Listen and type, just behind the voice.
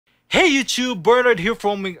Hey YouTube, Bernard here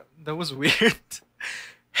from that was weird.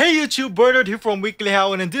 Hey YouTube, Bernard here from Weekly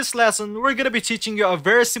How, and in this lesson, we're gonna be teaching you a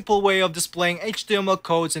very simple way of displaying HTML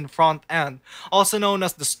codes in front end, also known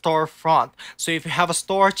as the storefront. So if you have a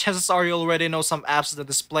store, chances are you already know some apps that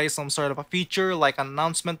display some sort of a feature like an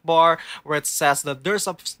announcement bar where it says that there's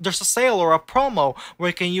a sale or a promo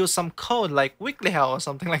where you can use some code like Weekly How or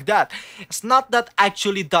something like that. It's not that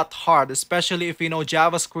actually that hard, especially if you know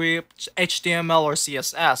JavaScript, HTML, or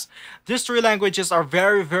CSS. These three languages are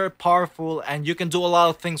very powerful and you can do a lot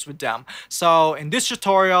of things with them. So in this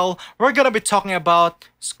tutorial, we're gonna be talking about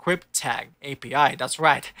Script Tag API. That's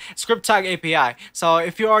right, Script Tag API. So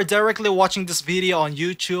if you are directly watching this video on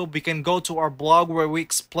YouTube, we can go to our blog where we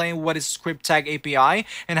explain what is Script Tag API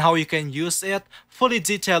and how you can use it. Fully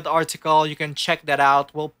detailed article, you can check that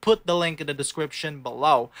out. We'll put the link in the description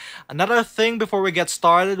below. Another thing before we get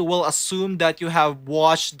started, we'll assume that you have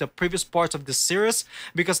watched the previous parts of this series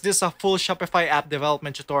because this is a full Shopify app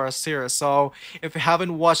development tutorial series. So if you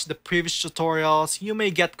haven't watched the previous tutorials, you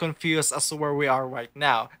may get confused as to where we are right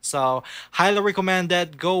now. So highly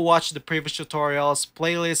recommended, go watch the previous tutorials.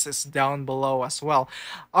 Playlist is down below as well.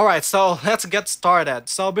 Alright, so let's get started.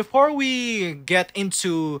 So before we get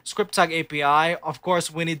into Script Tag API, of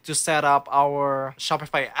course we need to set up our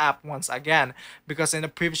Shopify app once again, because in the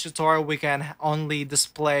previous tutorial we can only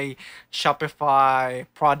display Shopify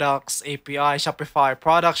products API, Shopify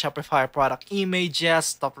product images,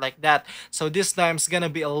 stuff like that. So this time it's gonna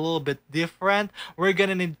be a little bit different. We're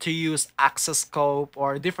gonna need to use access scope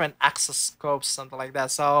or different access scopes, something like that.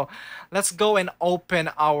 So let's go and open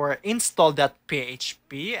our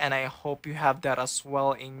install.php, and I hope you have that as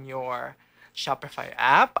well in your Shopify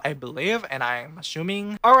app, I believe, and I'm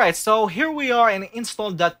assuming. Alright, so here we are in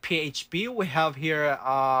install.php. We have here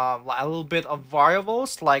a little bit of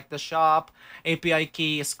variables like the shop, API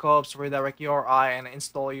key, scopes, redirect URI, and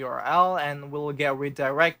install URL, and we'll get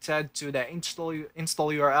redirected to the install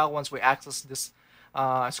URL once we access this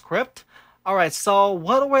script. Alright, so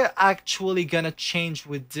what we're actually gonna change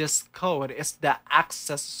with this code is the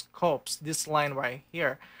access scopes, this line right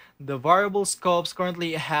here. The variable scopes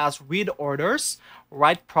currently has read orders,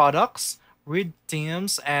 write products, read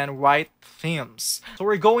themes, and write themes. So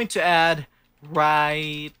we're going to add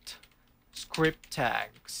write script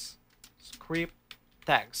tags. Script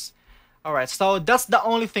tags. Alright, so that's the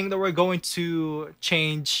only thing that we're going to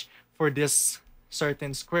change for this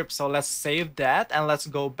certain script. So let's save that and let's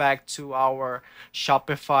go back to our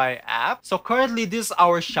Shopify app. So currently this is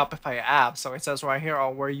our Shopify app. So it says right here,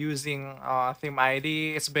 we're using theme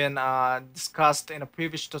ID. It's been discussed in a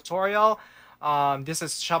previous tutorial. This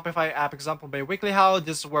is Shopify app example by Weekly How.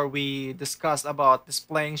 This is where we discussed about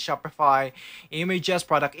displaying Shopify images,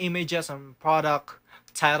 product images, and product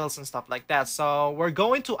titles and stuff like that. So we're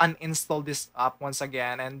going to uninstall this app once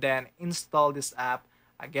again and then install this app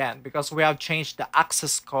again because we have changed the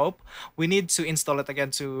access scope. We need to install it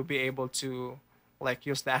again to be able to like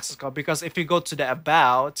use the access scope, because if you go to the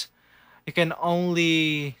about, you can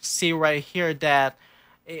only see right here that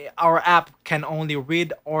our app can only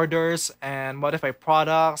read orders and modify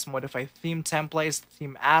products, modify theme templates,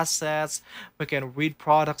 theme assets. We can read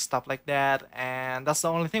products, stuff like that, and that's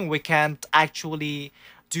the only thing. We can't actually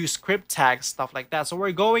do script tags, stuff like that. So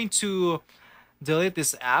we're going to delete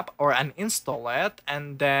this app or uninstall it,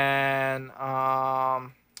 and then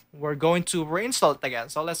we're going to reinstall it again.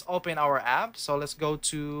 So let's open our app. So let's go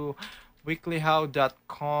to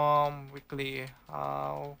weeklyhow.com,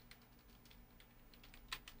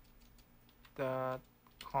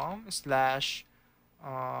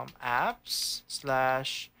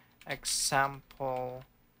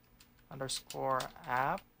 underscore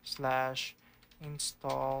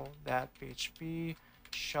app/install.php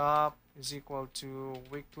shop is equal to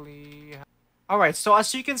weekly. Alright, so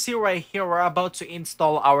as you can see right here, we're about to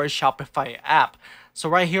install our Shopify app. So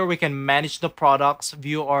right here, we can manage the products,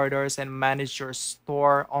 view orders, and manage your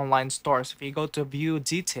store, online stores. If you go to view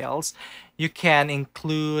details, you can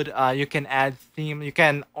include, you can add theme, you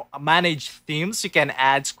can manage themes, you can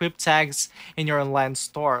add script tags in your online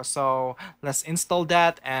store. So let's install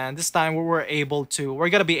that, and this time we're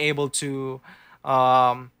gonna be able to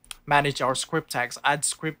manage our script tags, add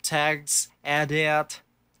script tags, edit,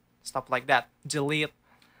 stuff like that, delete.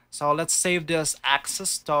 So let's save this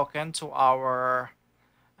access token to our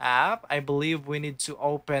app. I believe we need to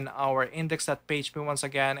open our index.php once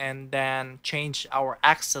again and then change our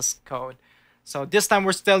access code. So this time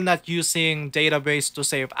we're still not using database to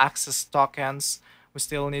save access tokens. We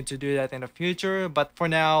still need to do that in the future, but for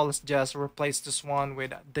now let's just replace this one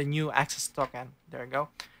with the new access token. There we go.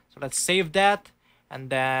 So let's save that, and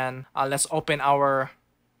then let's open our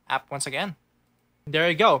app once again. There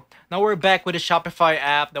you go. Now we're back with the Shopify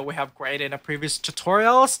app that we have created in the previous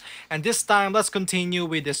tutorials. And this time, let's continue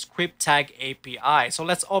with the Script Tag API. So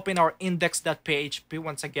let's open our index.php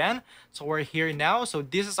once again. So we're here now. So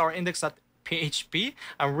this is our index.php.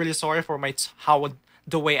 I'm really sorry for my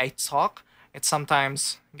the way I talk. It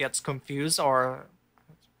sometimes gets confused or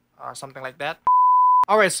something like that.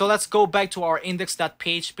 Alright, so let's go back to our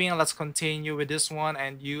index.php and let's continue with this one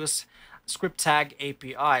and use script tag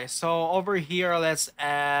API. So over here, let's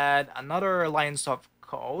add another lines of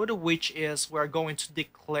code, which is we're going to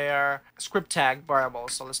declare script tag variable.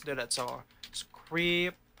 So let's do that. So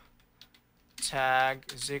script tag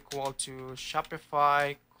is equal to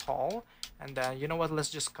Shopify call. And then, you know what, let's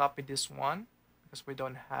just copy this one because we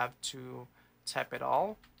don't have to type it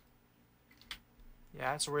all.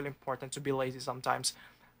 Yeah, it's really important to be lazy sometimes.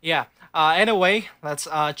 Yeah. Anyway, let's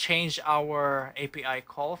change our API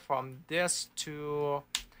call from this to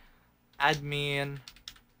admin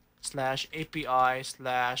slash API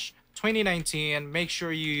slash 2019. Make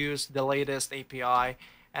sure you use the latest API,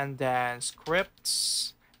 and then script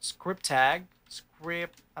tag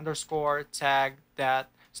script underscore tag that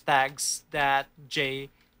tags that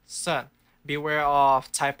JSON. Beware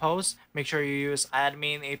of typos. Make sure you use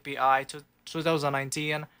admin API to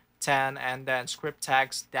 2019 10 and then script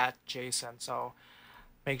tags that JSON. So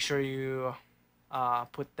make sure you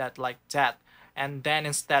put that like that. And then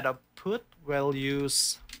instead of put, we'll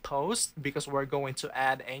use post because we're going to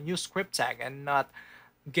add a new script tag and not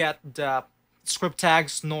get the script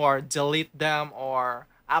tags nor delete them or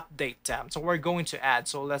update them. So we're going to add.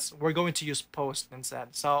 So we're going to use post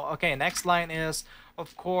instead. So okay, next line is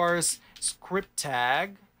of course script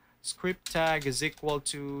tag. Script tag is equal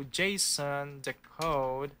to JSON the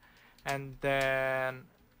code, and then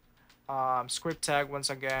script tag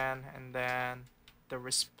once again, and then the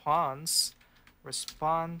response,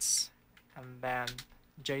 and then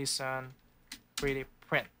JSON pretty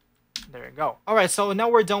print. There you go. All right, so now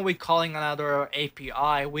we're done with calling another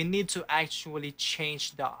API. We need to actually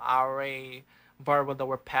change the array variable that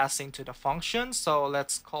we're passing to the function. So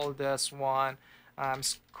let's call this one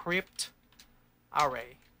script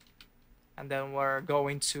array. And then we're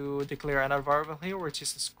going to declare another variable here, which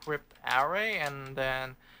is a script array, and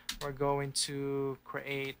then we're going to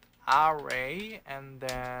create array, and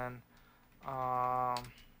then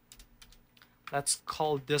let's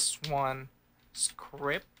call this one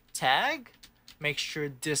script tag. Make sure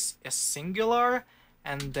this is singular,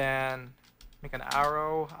 and then make an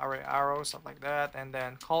arrow, stuff like that, and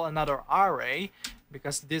then call another array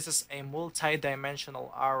because this is a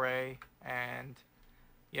multi-dimensional array. And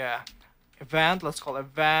yeah, event, let's call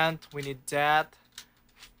event, we need that.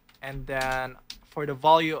 And then for the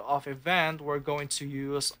value of event, we're going to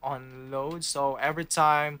use onload. So every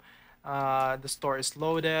time the store is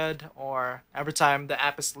loaded, or every time the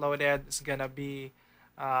app is loaded, it's gonna be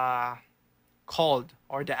called,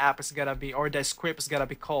 or the app is gonna be, or the script is gonna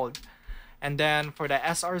be called. And then for the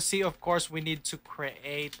src, of course, we need to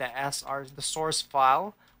create the source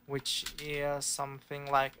file, which is something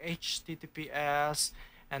like https,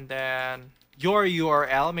 and then your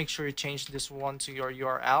URL. Make sure you change this one to your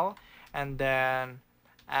URL, and then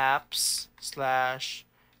apps slash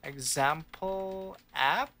example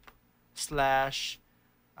app slash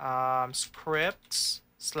scripts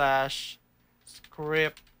slash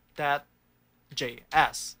script.js,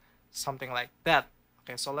 something like that.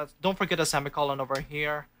 Okay, so don't forget the semicolon over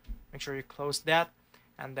here. Make sure you close that,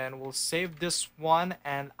 and then we'll save this one,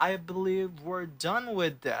 and I believe we're done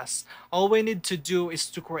with this. All we need to do is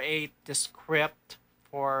to create the script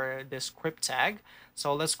for the script tag.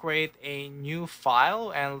 So let's create a new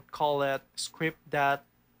file and call it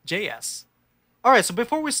script.js. Alright, so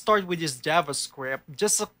before we start with this JavaScript,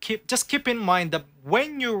 just keep in mind that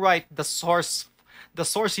when you write the source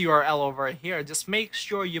URL over here, just make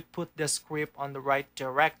sure you put the script on the right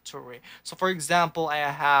directory. So for example, I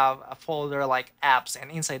have a folder like apps, and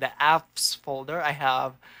inside the apps folder I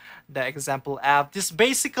have the example app. This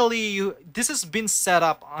basically this has been set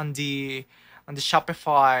up on the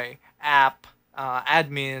Shopify app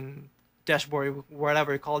admin dashboard,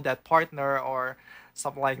 whatever you call that, partner or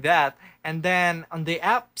something like that. And then on the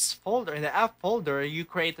apps folder, in the app folder, you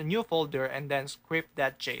create a new folder and then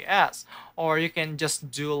script.js, or you can just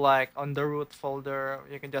do like on the root folder,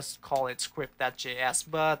 you can just call it script.js.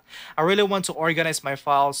 But I really want to organize my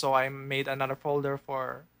file, so I made another folder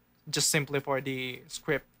for just simply for the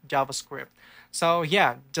script, JavaScript. So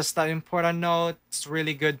yeah, just an important note, it's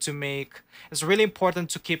really important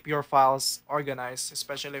to keep your files organized,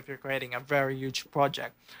 especially if you're creating a very huge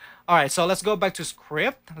project. All right, so let's go back to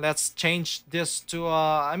script. Let's change this to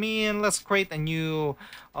let's create a new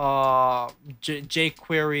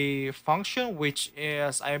jQuery function, which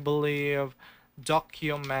is, I believe,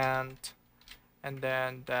 document and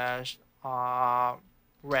then dash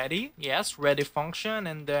ready. Yes, ready function,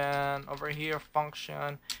 and then over here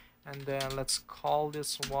function, and then let's call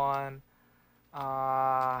this one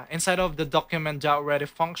inside of the document.ready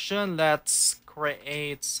function. Let's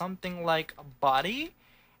create something like a body,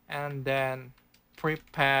 and then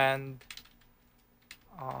prepend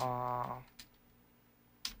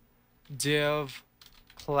div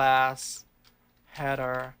class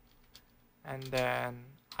header, and then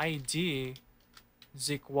id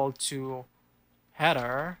is equal to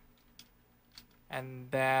header,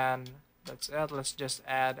 and then that's it. Let's just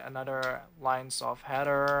add another lines of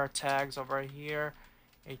header tags over here,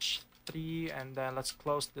 h3, and then let's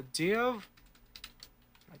close the div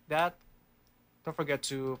like that. Don't forget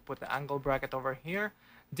to put the angle bracket over here.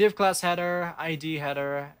 Div class header, id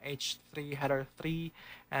header, h3 header 3,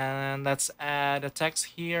 and let's add a text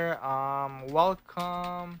here.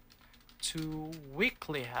 Welcome to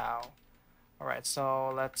Weekly How. All right,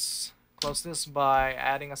 so let's close this by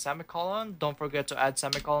adding a semicolon. Don't forget to add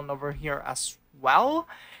semicolon over here as well.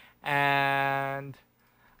 And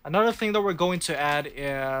another thing that we're going to add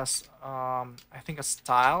is I think a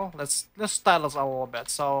style. Let's style this a little bit.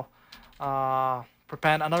 So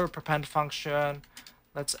prepend, another prepend function.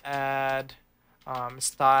 Let's add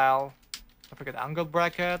style. Don't forget angle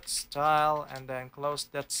bracket, style, and then close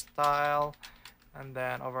that style. And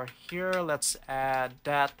then over here, let's add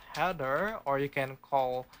that header, or you can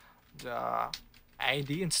call the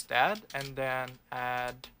ID instead, and then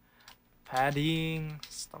add padding,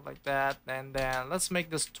 stuff like that. And then let's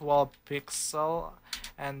make this 12 pixel,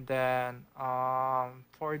 and then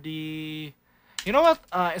for the, you know what,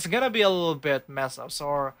 it's gonna be a little bit messed up,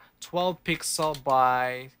 so 12 pixel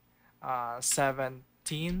by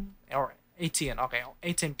 17 or 18, okay,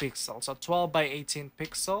 18 pixel, so 12 by 18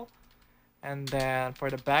 pixel. And then for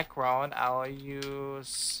the background, I'll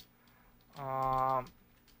use a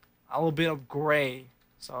little bit of gray,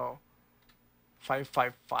 so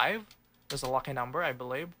 555. There's a lucky number, I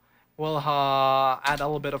believe. We'll add a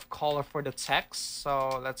little bit of color for the text,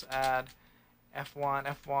 so let's add F1,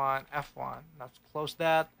 F1, F1. Let's close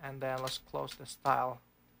that, and then let's close the style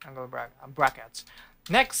angle brackets.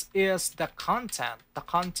 Next is the content. The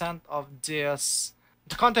content of this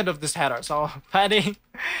header. So padding,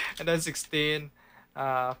 and then 16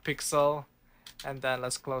 pixel, and then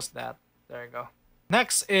let's close that. There you go.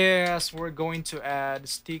 Next is we're going to add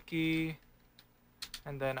sticky,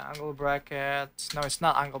 and then angle brackets. No, it's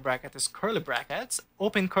not angle bracket, it's curly brackets.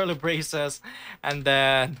 Open curly braces, and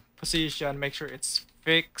then position, make sure it's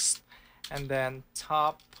fixed, and then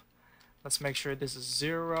top, let's make sure this is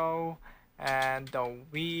 0, and the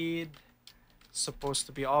width supposed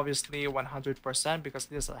to be obviously 100% because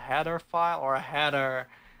this is a header file or a header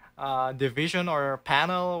division or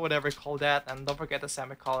panel, whatever you call that. And don't forget the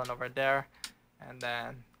semicolon over there, and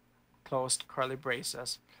then closed curly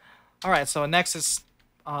braces. All right, so next is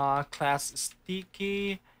class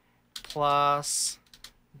sticky plus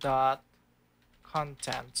dot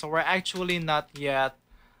content. So we're actually not yet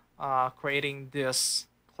creating this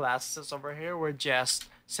classes over here. We're just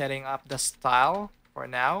setting up the style for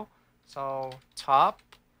now. So top,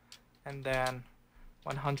 and then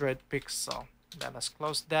 100 pixel. Then let's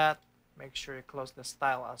close that. Make sure you close the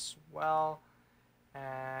style as well,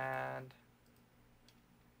 and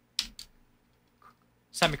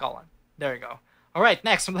semicolon. There you go. All right,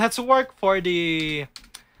 next let's work for the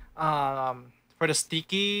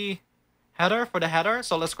sticky header, for the header.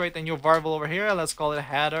 So let's create a new variable over here. Let's call it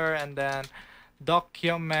header, and then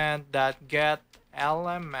document that get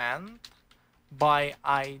element by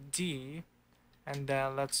ID, and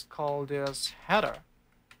then let's call this header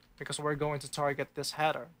because we're going to target this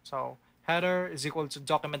header. So header is equal to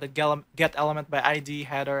document that get element by ID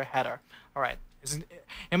header header. All right,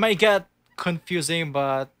 it might get confusing,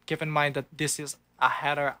 but keep in mind that this is a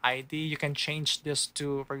header ID. You can change this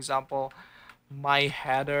to, for example, my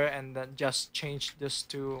header, and then just change this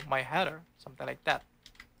to my header, something like that.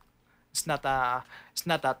 It's not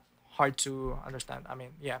that hard to understand. I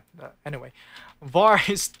mean, yeah. Anyway, var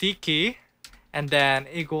is sticky, and then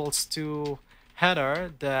equals to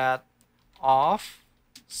header that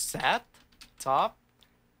offset top.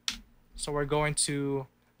 So we're going to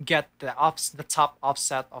get the top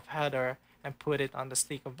offset of header and put it on the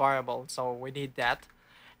sticky variable. So we need that,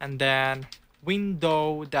 and then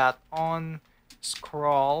window that on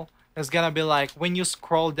scroll is gonna be like when you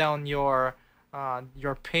scroll down your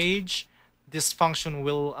page, this function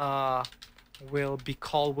will will be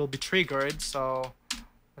triggered. So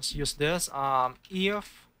let's use this.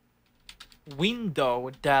 If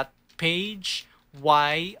window that page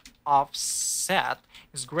y offset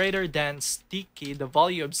is greater than sticky, the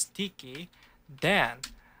value of sticky, then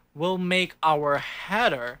we'll make our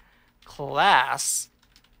header class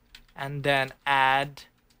and then add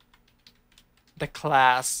the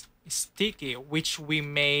class sticky, which we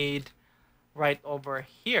made right over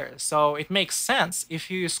here. So it makes sense. If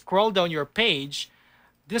you scroll down your page,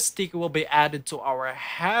 this sticky will be added to our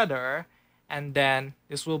header, and then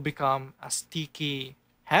this will become a sticky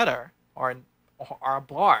header or a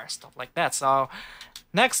bar, stuff like that. So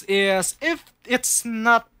next is if it's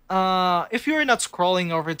not if you're not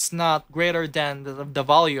scrolling or if it's not greater than the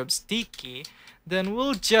value of sticky, then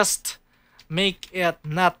we'll just make it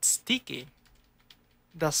not sticky.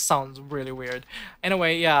 That sounds really weird.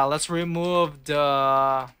 Anyway, yeah, let's remove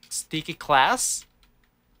the sticky class.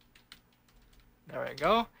 There we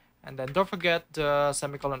go. And then don't forget the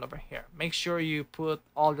semicolon over here. Make sure you put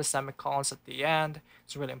all the semicolons at the end.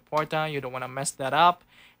 It's really important. You don't want to mess that up.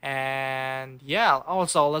 And yeah,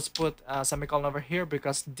 also let's put a semicolon over here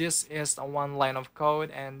because this is a one line of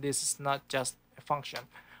code and this is not just a function.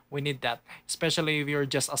 We need that, especially if you're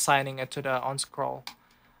just assigning it to the on scroll.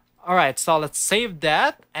 Alright, so let's save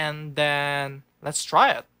that and then let's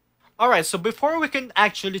try it. Alright, so before we can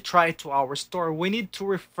actually try it to our store, we need to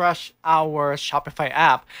refresh our Shopify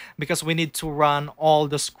app because we need to run all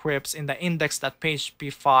the scripts in the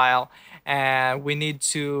index.php file and we need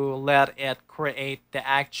to let it create the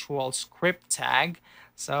actual script tag.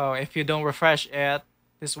 So if you don't refresh it,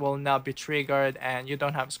 this will not be triggered and you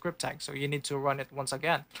don't have a script tag. So you need to run it once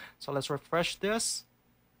again. So let's refresh this.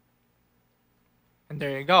 And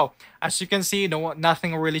there you go. As you can see,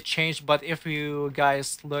 nothing really changed. But if you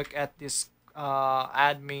guys look at this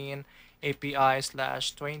admin API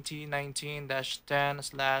slash 2019-10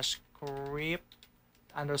 slash script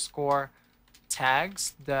underscore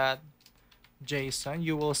tags that JSON,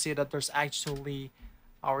 you will see that there's actually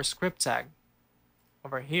our script tag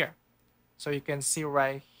over here. So you can see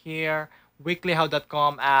right here,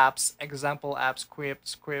 weeklyhow.com apps, example app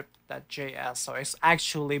script.js. So it's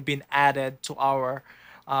actually been added to our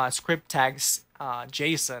script tags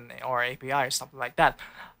JSON or API or something like that.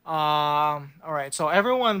 All right, so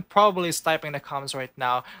everyone probably is typing in the comments right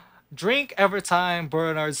now. Drink every time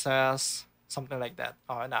Bernard says something like that.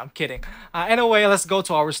 Oh no, I'm kidding. Anyway, let's go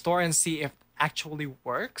to our store and see if it actually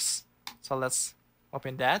works. So let's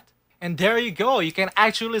open that. And there you go. You can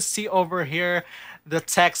actually see over here the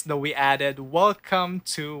text that we added. Welcome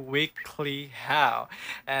to Weekly How.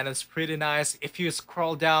 And it's pretty nice. If you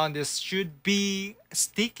scroll down, this should be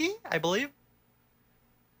sticky, I believe.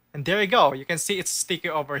 And there you go. You can see it's sticky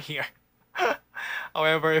over here.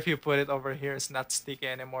 However, if you put it over here, it's not sticky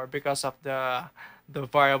anymore because of the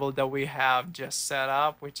variable that we have just set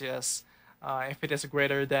up, which is if it is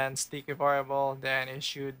greater than sticky variable, then it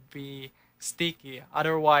should be sticky.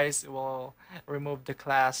 Otherwise, it will remove the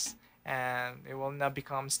class and it will not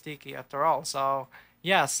become sticky after all. So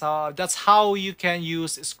yeah, so that's how you can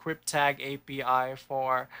use Script Tag API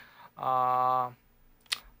for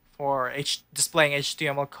displaying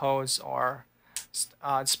HTML codes or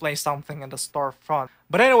displaying something in the storefront.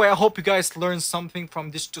 But anyway, I hope you guys learned something from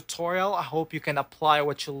this tutorial. I hope you can apply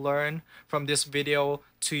what you learned from this video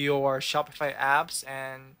to your Shopify apps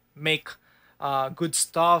and make good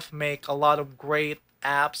stuff, make a lot of great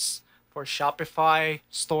apps for Shopify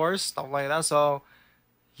stores, stuff like that. So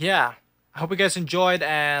yeah, I hope you guys enjoyed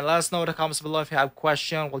and let us know in the comments below if you have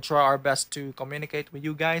questions. We'll try our best to communicate with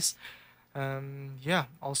you guys. Yeah,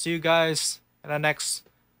 I'll see you guys in the next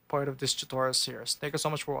part of this tutorial series. Thank you so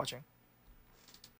much for watching.